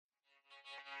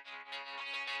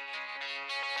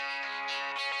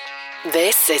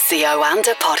This is the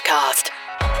Oanda Podcast.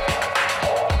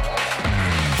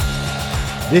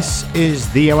 This is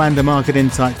the Oanda Market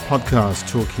Insights Podcast,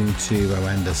 talking to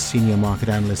Oanda senior market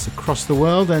analysts across the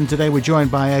world. And today we're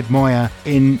joined by Ed Moya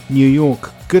in New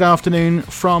York. Good afternoon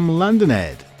from London,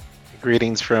 Ed.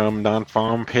 Greetings from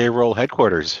non-farm payroll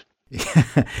headquarters.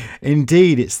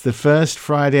 Indeed, it's the first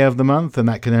Friday of the month, and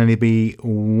that can only be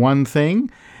one thing.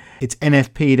 It's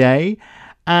NFP Day.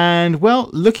 And,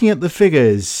 well, looking at the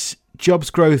figures,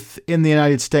 jobs growth in the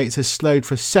United States has slowed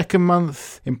for a second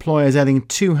month. Employers adding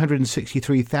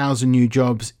 263,000 new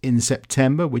jobs in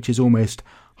September, which is almost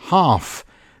half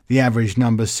the average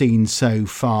number seen so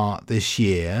far this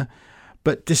year.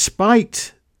 But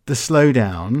despite the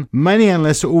slowdown, many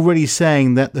analysts are already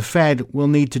saying that the Fed will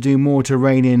need to do more to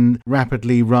rein in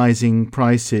rapidly rising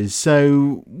prices.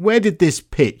 So where did this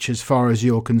pitch as far as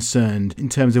you're concerned in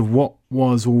terms of what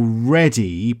was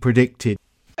already predicted?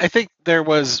 I think there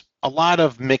was a lot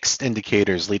of mixed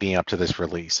indicators leading up to this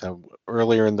release.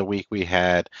 Earlier in the week, we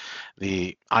had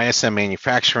the ISM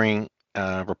manufacturing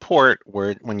report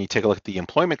where when you take a look at the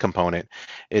employment component,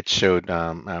 it showed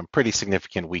pretty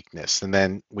significant weakness. And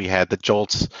then we had the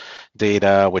JOLTS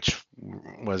data, which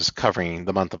was covering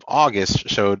the month of August,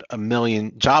 showed over 1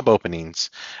 million job openings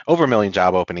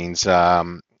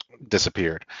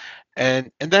disappeared.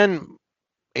 And then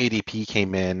ADP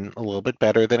came in a little bit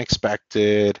better than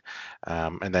expected.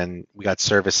 And then we got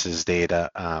services data,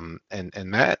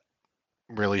 and that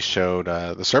really showed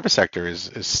the service sector is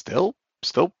still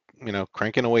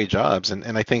cranking away jobs.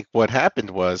 And I think what happened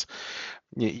was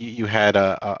you had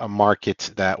a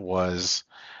market that was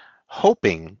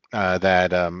hoping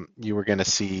that you were going to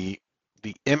see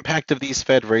the impact of these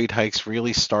Fed rate hikes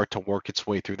really start to work its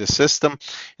way through the system,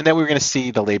 and then we were going to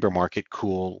see the labor market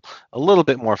cool a little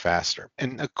bit more faster.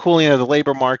 And a cooling of the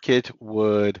labor market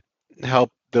would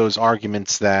help those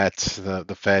arguments that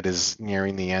the Fed is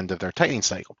nearing the end of their tightening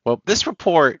cycle. Well, this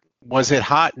report, was it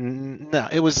hot? No,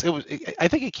 it was. I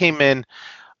think it came in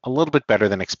a little bit better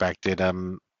than expected.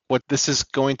 What this is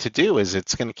going to do is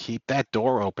it's going to keep that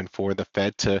door open for the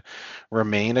Fed to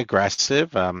remain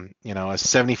aggressive. A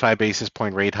 75 basis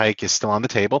point rate hike is still on the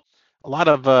table. A lot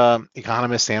of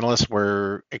economists, analysts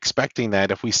were expecting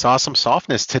that if we saw some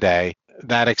softness today,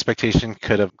 that expectation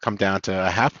could have come down to a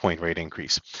half point rate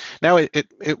increase. Now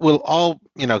it will all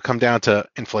come down to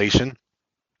inflation.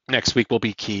 Next week will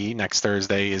be key. Next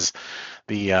Thursday is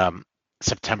the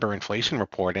September inflation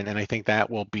report, and I think that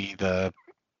will be the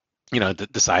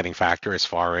deciding factor as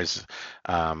far as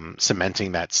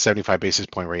cementing that 75 basis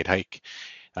point rate hike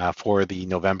for the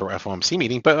November FOMC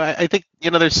meeting. But I think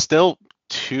there's still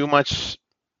too much.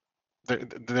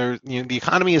 The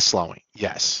economy is slowing,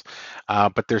 yes,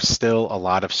 but there's still a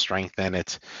lot of strength in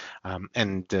it.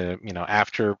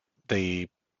 After the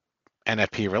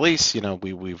NFP release,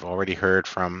 we've already heard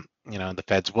from the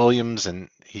Fed's Williams, and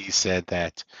he said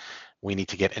that we need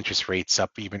to get interest rates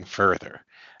up even further.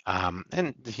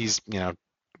 And he's,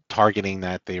 targeting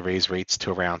that they raise rates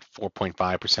to around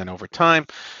 4.5% over time.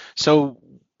 So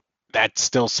that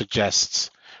still suggests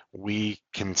we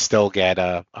can still get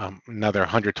another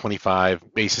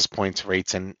 125 basis points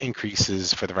rates and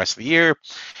increases for the rest of the year.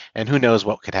 And who knows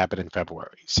what could happen in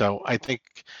February. So I think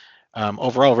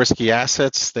overall risky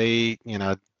assets, they,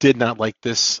 did not like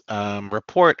this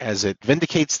report as it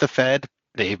vindicates the Fed.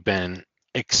 They've been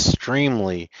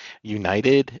extremely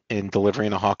united in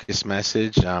delivering a hawkish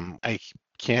message. I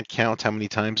can't count how many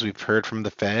times we've heard from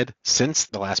the Fed since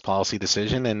the last policy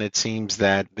decision, and it seems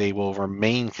that they will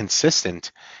remain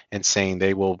consistent in saying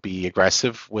they will be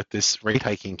aggressive with this rate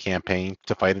hiking campaign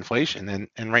to fight inflation.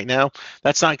 And right now,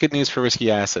 that's not good news for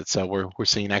risky assets. So we're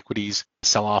seeing equities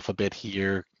sell off a bit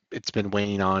here. It's been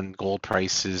weighing on gold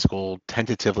prices. Gold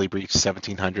tentatively breached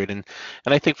 1,700, and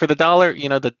I think for the dollar,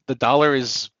 the dollar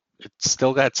it's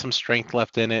still got some strength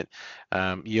left in it.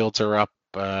 Yields are up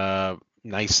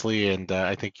nicely, and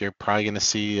I think you're probably going to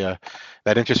see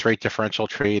that interest rate differential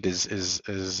trade is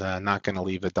not going to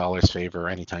leave the dollar's favor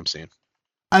anytime soon.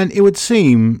 And it would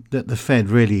seem that the Fed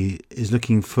really is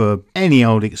looking for any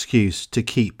old excuse to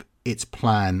keep its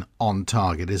plan on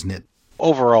target, isn't it?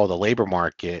 Overall, the labor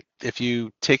market, if you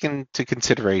take into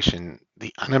consideration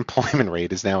the unemployment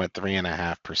rate is now at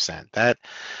 3.5%, that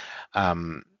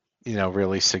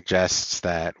really suggests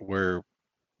that we're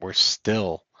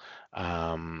still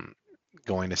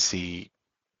going to see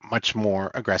much more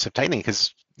aggressive tightening,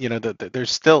 because there's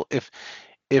still,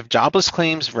 if jobless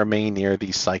claims remain near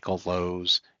these cycle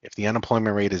lows, if the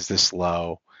unemployment rate is this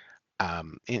low,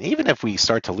 and even if we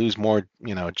start to lose more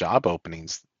job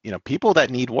openings, people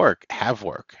that need work have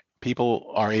work.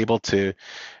 People are able to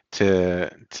to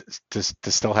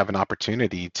still have an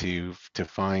opportunity to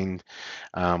find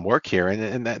work here,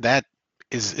 and that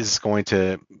is going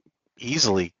to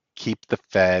easily keep the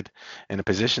Fed in a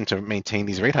position to maintain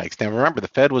these rate hikes. Now, remember, the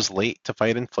Fed was late to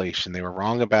fight inflation. They were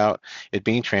wrong about it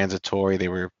being transitory. They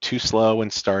were too slow in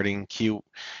starting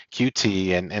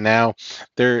QT, and now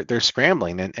they're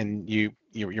scrambling. And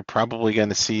you're probably going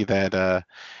to see that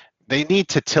they need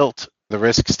to tilt the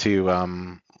risks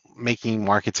to making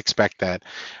markets expect that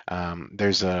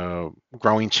there's a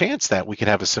growing chance that we could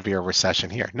have a severe recession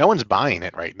here. No one's buying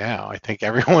it right now. I think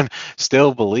everyone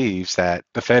still believes that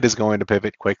the Fed is going to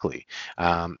pivot quickly.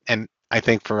 And I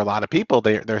think for a lot of people,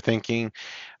 they're thinking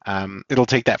it'll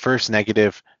take that first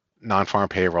negative non-farm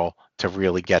payroll to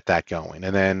really get that going.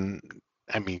 And then,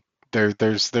 I mean,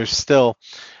 there's still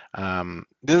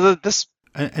this.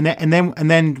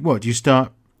 And then what? Do you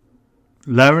start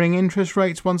lowering interest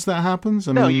rates once that happens?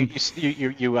 No, you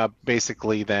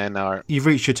basically then are. You've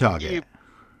reached your target.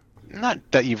 Not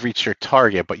that you've reached your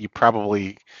target, but you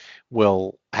probably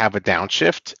will have a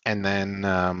downshift, and then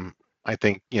I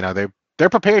think they're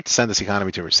prepared to send this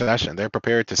economy to recession. They're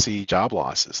prepared to see job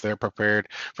losses. They're prepared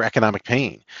for economic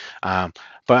pain. But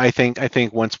I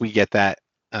think once we get that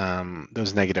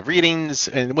those negative readings,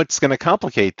 and what's going to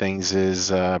complicate things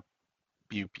is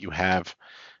you have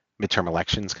midterm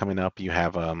elections coming up. You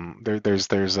have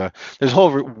there's a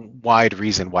whole wide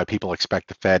reason why people expect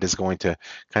the Fed is going to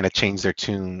kind of change their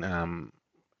tune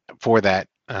for that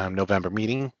November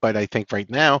meeting. But I think right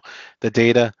now the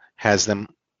data has them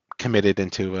committed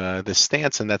into this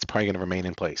stance, and that's probably going to remain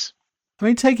in place. I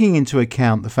mean, taking into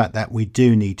account the fact that we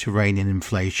do need to rein in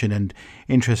inflation, and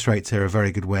interest rates are a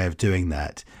very good way of doing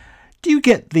that, do you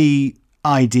get the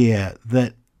idea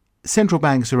that central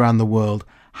banks around the world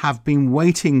have been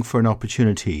waiting for an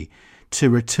opportunity to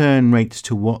return rates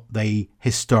to what they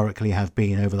historically have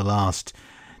been over the last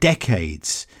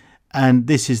decades? And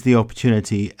this is the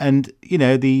opportunity. And,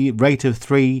 the rate of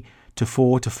 3 to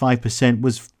 4 to 5%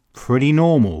 was pretty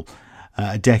normal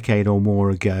a decade or more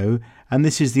ago. And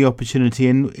this is the opportunity.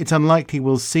 And it's unlikely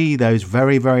we'll see those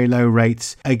very, very low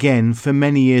rates again for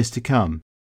many years to come.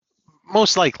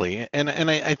 Most likely. And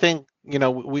I think,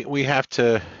 we have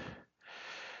to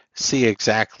see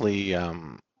exactly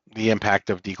the impact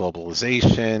of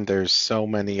deglobalization. There's so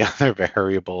many other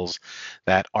variables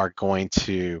that are going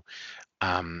to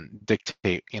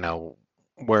dictate,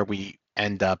 where we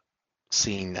end up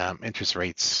seeing interest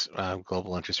rates,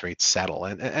 global interest rates settle.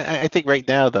 And I think right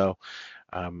now, though,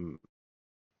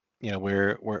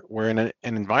 we're in an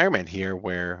environment here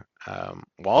where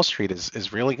Wall Street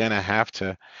is really going to have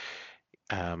to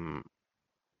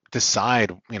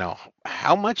decide,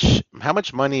 how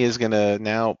much money is going to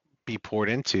now be poured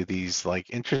into these like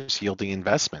interest yielding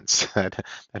investments that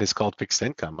is called fixed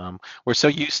income. We're so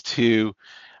used to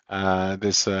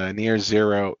this near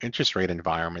zero interest rate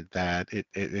environment that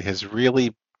it has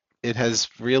really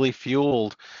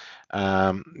fueled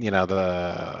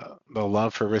the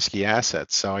love for risky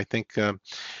assets. So I think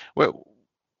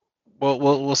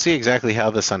we'll see exactly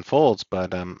how this unfolds,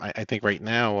 but I think right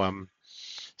now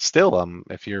still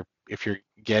if you're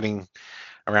getting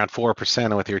around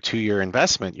 4% with your 2-year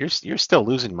investment, you're still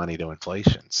losing money to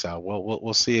inflation. So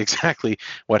we'll see exactly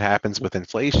what happens with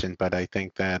inflation, but I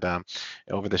think that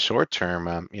over the short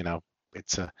term,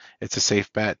 it's a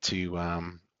safe bet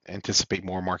to anticipate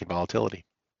more market volatility.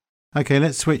 Okay,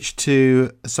 let's switch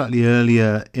to a slightly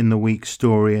earlier in the week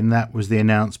story, and that was the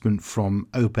announcement from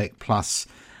OPEC Plus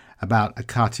about a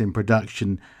cut in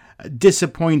production.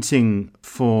 Disappointing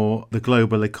for the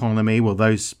global economy. Well,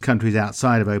 those countries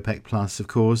outside of OPEC Plus, of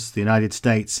course, the United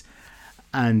States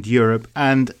and Europe.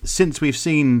 And since we've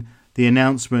seen the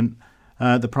announcement,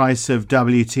 the price of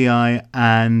WTI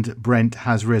and Brent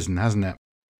has risen, hasn't it?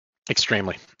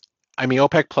 Extremely. I mean,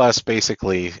 OPEC Plus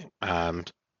basically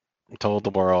told the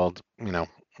world,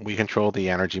 we control the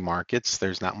energy markets.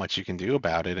 There's not much you can do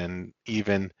about it. And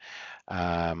even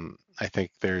I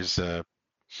think there's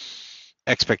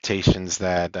expectations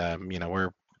that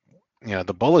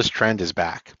the bullish trend is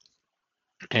back,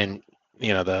 and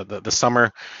the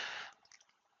summer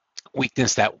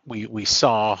weakness that we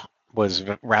saw was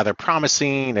rather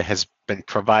promising. It has been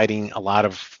providing a lot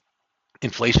of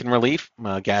inflation relief.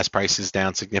 Gas prices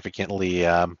down significantly,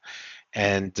 and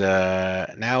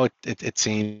now it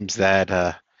seems that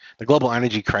the global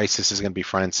energy crisis is going to be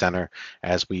front and center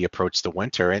as we approach the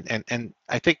winter, and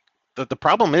I think the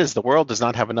problem is the world does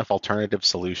not have enough alternative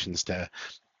solutions to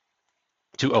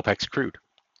OPEC's crude,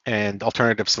 and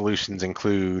alternative solutions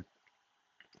include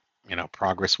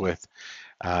progress with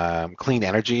clean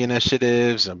energy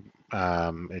initiatives,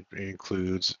 It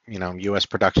includes, U.S.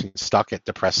 production stuck at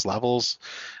depressed levels.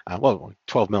 Well,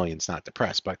 12 million is not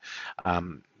depressed, but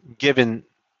given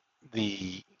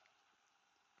the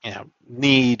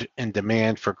need and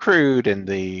demand for crude and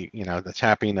the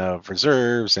tapping of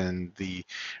reserves and the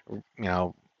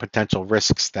potential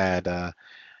risks that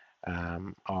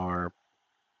are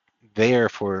there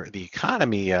for the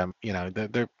economy,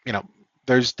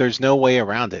 there's no way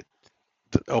around it.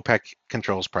 OPEC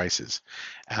controls prices.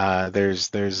 There's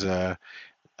going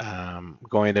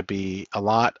to be a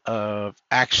lot of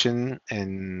action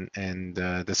and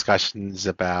discussions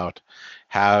about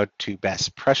how to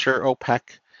best pressure OPEC.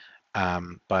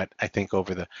 But I think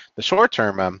over the short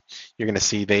term, you're going to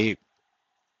see they're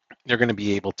going to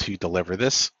be able to deliver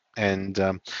this. And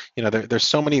there's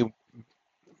so many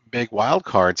big wild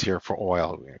cards here for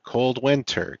oil. Cold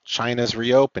winter, China's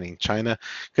reopening. China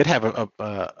could have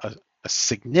a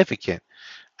significant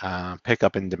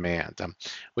pickup in demand.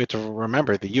 We have to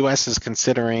remember the U.S. is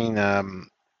considering,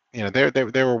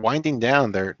 they were winding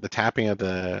down the tapping of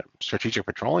the Strategic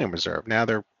Petroleum Reserve. Now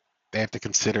they have to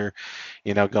consider,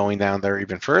 going down there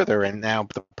even further. And now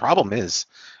the problem is,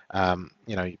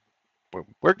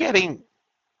 we're getting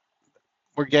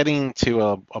to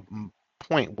a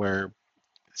point where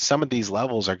some of these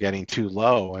levels are getting too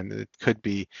low, and it could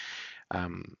be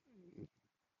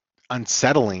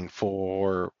unsettling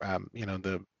for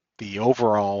the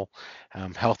overall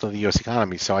health of the U.S.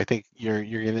 economy. So I think you're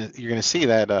gonna see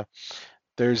that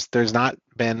there's not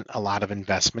been a lot of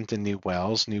investment in new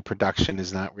wells. New production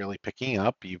is not really picking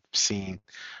up. You've seen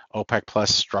OPEC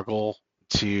Plus struggle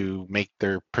to make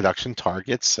their production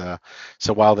targets.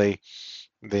 So while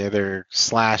they're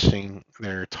slashing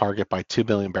their target by 2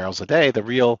 billion barrels a day, the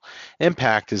real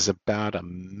impact is about a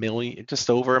million, just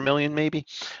over a million maybe.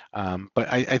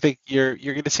 But I think you're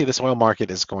going to see this oil market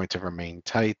is going to remain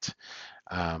tight.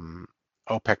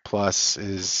 OPEC Plus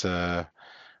is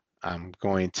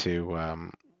going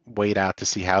to wait out to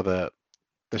see how the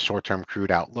short-term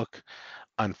crude outlook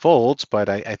unfolds. But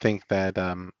I think that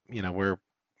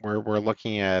we're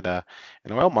looking at an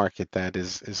oil market that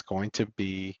is going to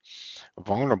be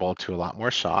vulnerable to a lot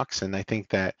more shocks. And I think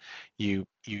that you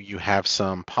have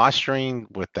some posturing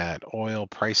with that oil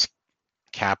price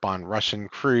cap on Russian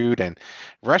crude, and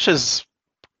Russia's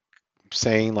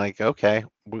saying like, okay,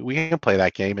 we can play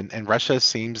that game, and Russia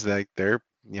seems like they're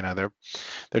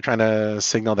trying to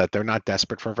signal that they're not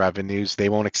desperate for revenues. They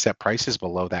won't accept prices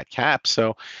below that cap.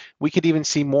 So we could even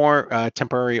see more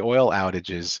temporary oil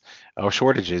outages or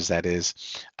shortages, that is,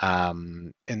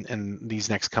 in these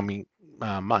next coming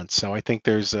months. So I think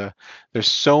there's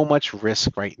so much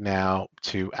risk right now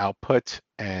to output,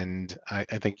 and I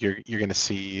think you're going to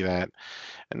see that.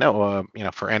 No,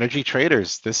 for energy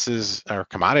traders, or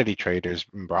commodity traders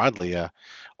broadly,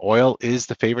 oil is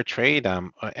the favorite trade.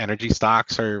 Energy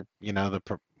stocks are,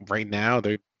 right now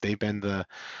they've been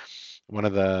one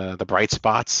of the bright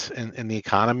spots in the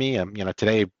economy.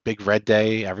 Today, big red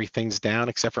day, everything's down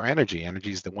except for energy.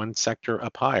 Energy is the one sector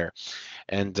up higher,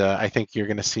 and I think you're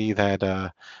going to see that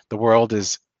the world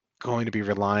is going to be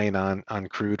relying on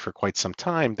crude for quite some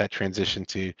time. That transition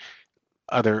to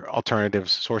other alternative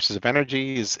sources of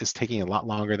energy is taking a lot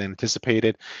longer than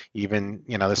anticipated. Even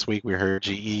this week we heard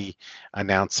GE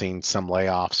announcing some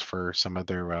layoffs for some of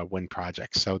their wind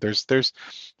projects. So this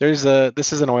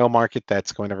is an oil market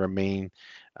that's going to remain,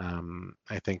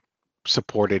 I think,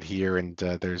 supported here, and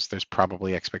there's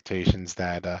probably expectations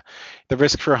that the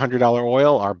risk for $100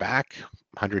 oil are back,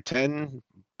 110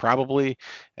 probably,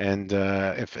 and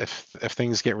if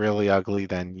things get really ugly,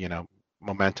 then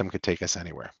momentum could take us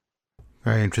anywhere.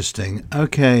 Very interesting.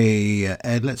 Okay,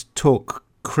 Ed, let's talk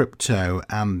crypto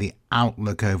and the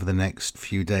outlook over the next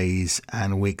few days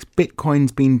and weeks.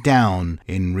 Bitcoin's been down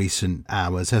in recent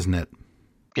hours, hasn't it?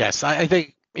 Yes, I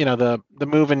think the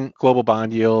move in global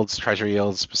bond yields, treasury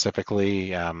yields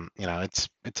specifically. It's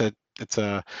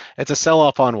a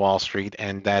sell-off on Wall Street,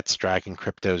 and that's dragging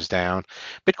cryptos down.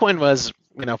 Bitcoin was,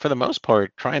 for the most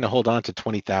part, trying to hold on to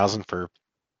 20,000 for a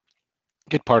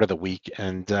good part of the week,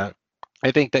 and I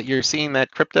think that you're seeing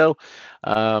that crypto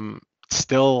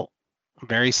still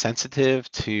very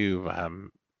sensitive to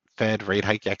Fed rate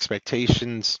hike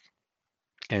expectations,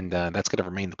 and that's going to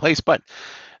remain the place. But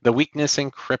the weakness in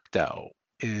crypto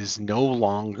is no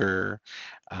longer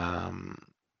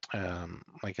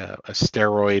like a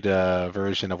steroid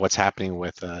version of what's happening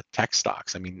with tech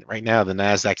stocks. I mean, right now the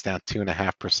Nasdaq's down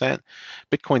 2.5%.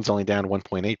 Bitcoin's only down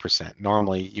 1.8%.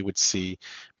 Normally, you would see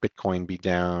Bitcoin be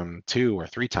down 2 or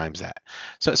 3 times that.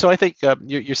 So I think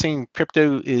you're seeing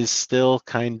crypto is still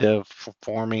kind of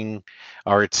forming,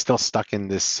 or it's still stuck in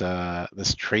this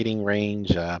trading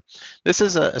range. This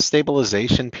is a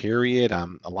stabilization period.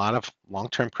 A lot of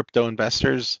long-term crypto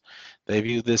investors, they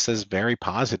view this as very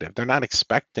positive. They're not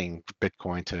expecting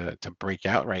Bitcoin to break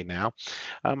out right now.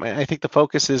 I think the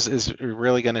focus is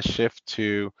really going to shift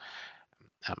to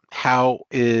how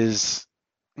is,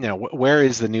 where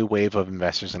is the new wave of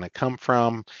investors going to come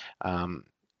from?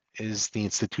 Is the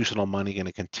institutional money going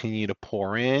to continue to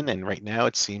pour in? And right now,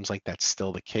 it seems like that's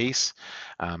still the case.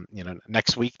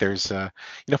 Next week there's,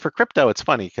 for crypto, it's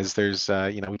funny because there's,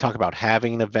 we talk about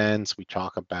halving events, we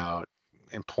talk about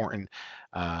important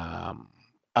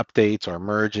updates or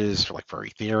merges for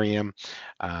Ethereum,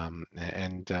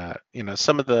 and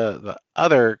some of the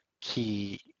other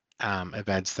key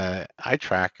events that I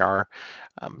track are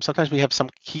sometimes we have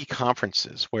some key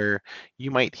conferences where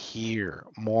you might hear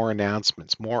more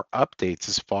announcements, more updates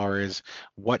as far as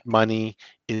what money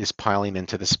is piling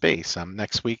into the space.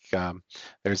 Next week,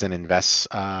 there's an Invest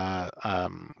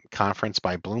conference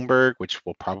by Bloomberg, which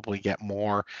will probably get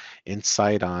more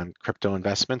insight on crypto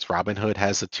investments. Robinhood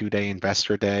has a 2-day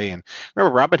investor day, and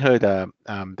remember,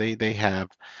 Robinhood, they have,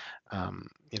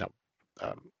 you know,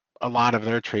 a lot of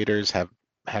their traders have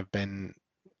been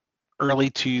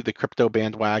early to the crypto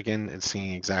bandwagon and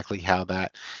seeing exactly how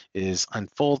that is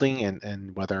unfolding,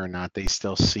 and whether or not they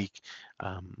still seek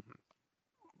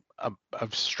a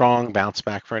strong bounce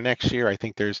back for next year. I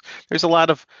think there's a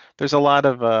lot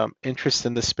of interest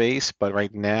in the space, but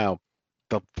right now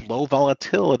the low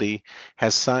volatility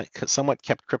has somewhat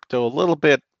kept crypto a little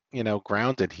bit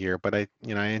grounded here. But I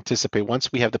anticipate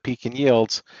once we have the peak in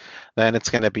yields, then it's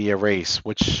going to be a race.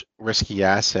 Which risky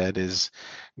asset is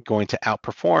going to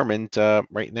outperform? And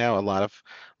right now, a lot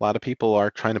of people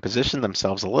are trying to position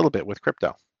themselves a little bit with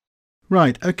crypto.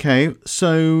 Right, okay,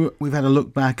 so we've had a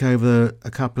look back over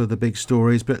a couple of the big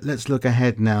stories, but let's look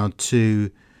ahead now to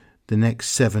the next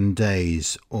 7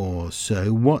 days or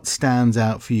so. What stands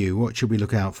out for you? What should we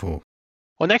look out for?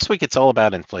 Well, next week it's all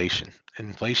about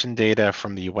inflation data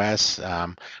from the US.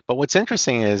 But what's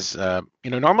interesting is,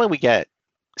 normally we get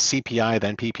CPI,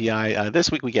 then PPI.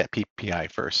 This week we get PPI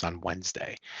first on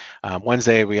Wednesday.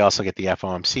 Wednesday we also get the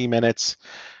FOMC minutes.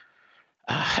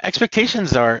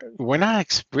 Expectations are we're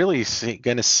not really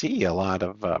going to see a lot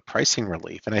of pricing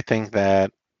relief, and I think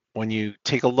that when you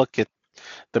take a look at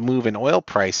the move in oil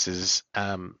prices,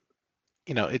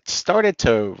 it started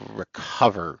to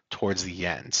recover towards the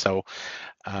end. So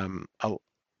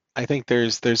I think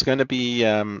there's going to be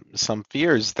some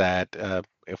fears that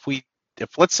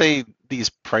if let's say these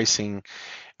pricing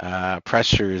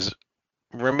pressures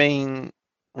remain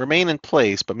in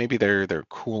place, but maybe they're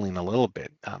cooling a little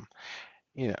bit.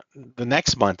 The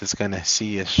next month is going to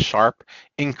see a sharp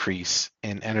increase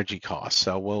in energy costs.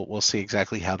 So we'll see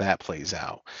exactly how that plays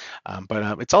out.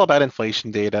 But it's all about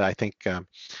inflation data. I think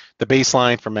the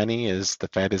baseline for many is the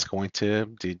Fed is going to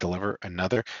deliver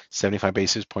another 75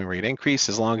 basis point rate increase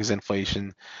as long as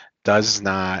inflation does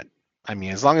not.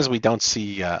 As long as we don't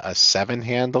see a 7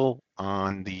 handle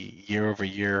on the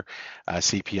year-over-year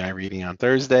CPI reading on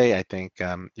Thursday, I think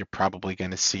you're probably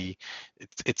going to see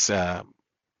it's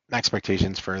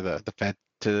expectations for the Fed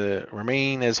to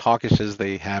remain as hawkish as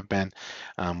they have been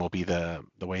will be the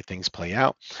way things play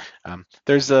out.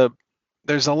 There's a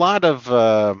lot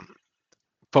of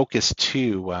focus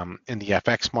too in the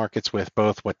FX markets with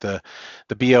both what the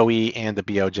BOE and the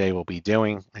BOJ will be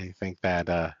doing. I think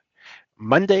that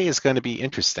Monday is going to be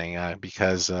interesting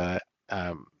because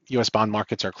U.S. bond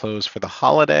markets are closed for the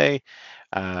holiday.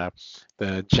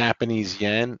 The Japanese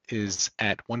yen is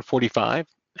at 145.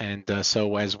 And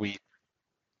so as we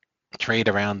trade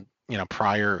around,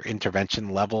 prior intervention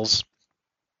levels,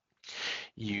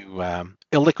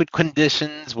 illiquid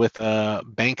conditions with a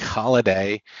bank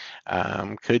holiday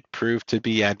could prove to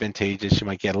be advantageous. You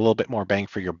might get a little bit more bang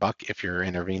for your buck if you're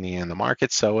intervening in the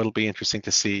market. So it'll be interesting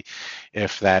to see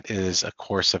if that is a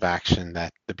course of action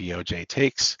that the BOJ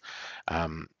takes.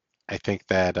 I think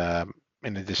that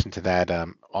in addition to that,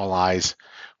 all eyes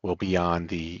will be on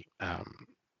the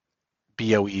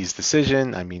BOE's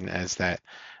decision. As that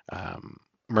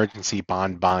emergency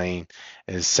bond buying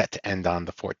is set to end on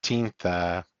the 14th,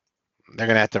 they're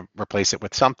going to have to replace it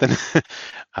with something.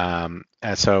 And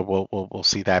so we'll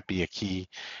see that be a key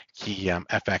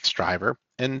FX driver.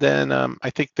 And then I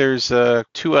think there's 2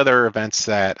 other events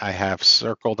that I have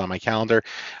circled on my calendar.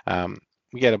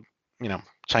 We get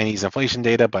Chinese inflation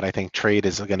data, but I think trade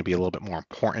is going to be a little bit more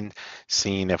important,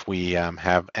 seeing if we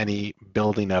have any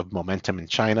building of momentum in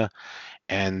China.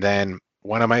 And then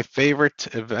one of my favorite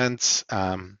events,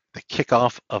 the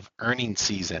kickoff of earnings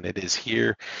season. It is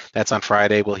here. That's on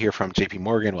Friday. We'll hear from JP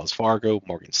Morgan, Wells Fargo,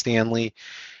 Morgan Stanley.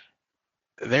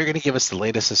 They're going to give us the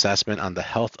latest assessment on the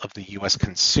health of the U.S.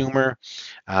 consumer.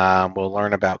 We'll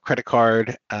learn about credit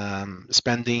card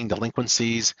spending,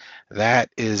 delinquencies. That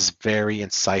is very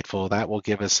insightful. That will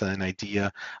give us an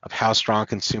idea of how strong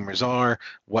consumers are,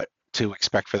 what to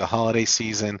expect for the holiday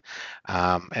season,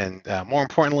 and more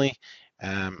importantly,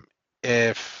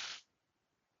 if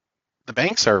the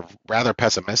banks are rather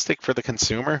pessimistic for the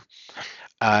consumer,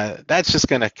 that's just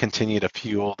going to continue to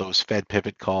fuel those Fed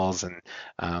pivot calls. And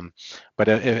but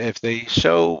if they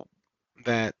show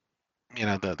that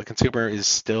the consumer is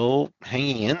still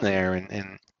hanging in there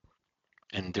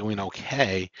and doing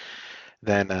okay,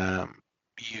 then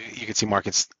you can see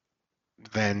markets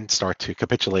then start to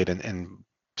capitulate and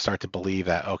start to believe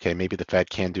that, okay, maybe the Fed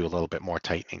can do a little bit more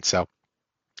tightening. So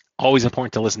always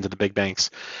important to listen to the big banks.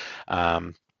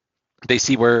 They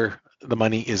see where the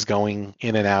money is going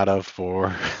in and out of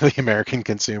for the American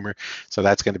consumer, so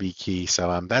that's going to be key.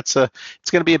 So it's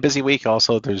going to be a busy week.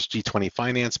 Also, there's G20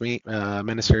 finance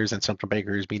ministers and central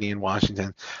bankers meeting in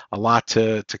Washington. A lot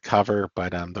to cover,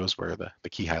 but those were the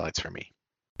key highlights for me.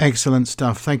 Excellent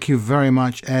stuff. Thank you very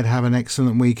much, Ed. Have an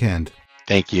excellent weekend.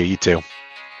 Thank you. You too.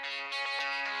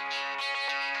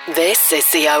 This is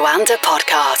the Oanda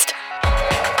Podcast.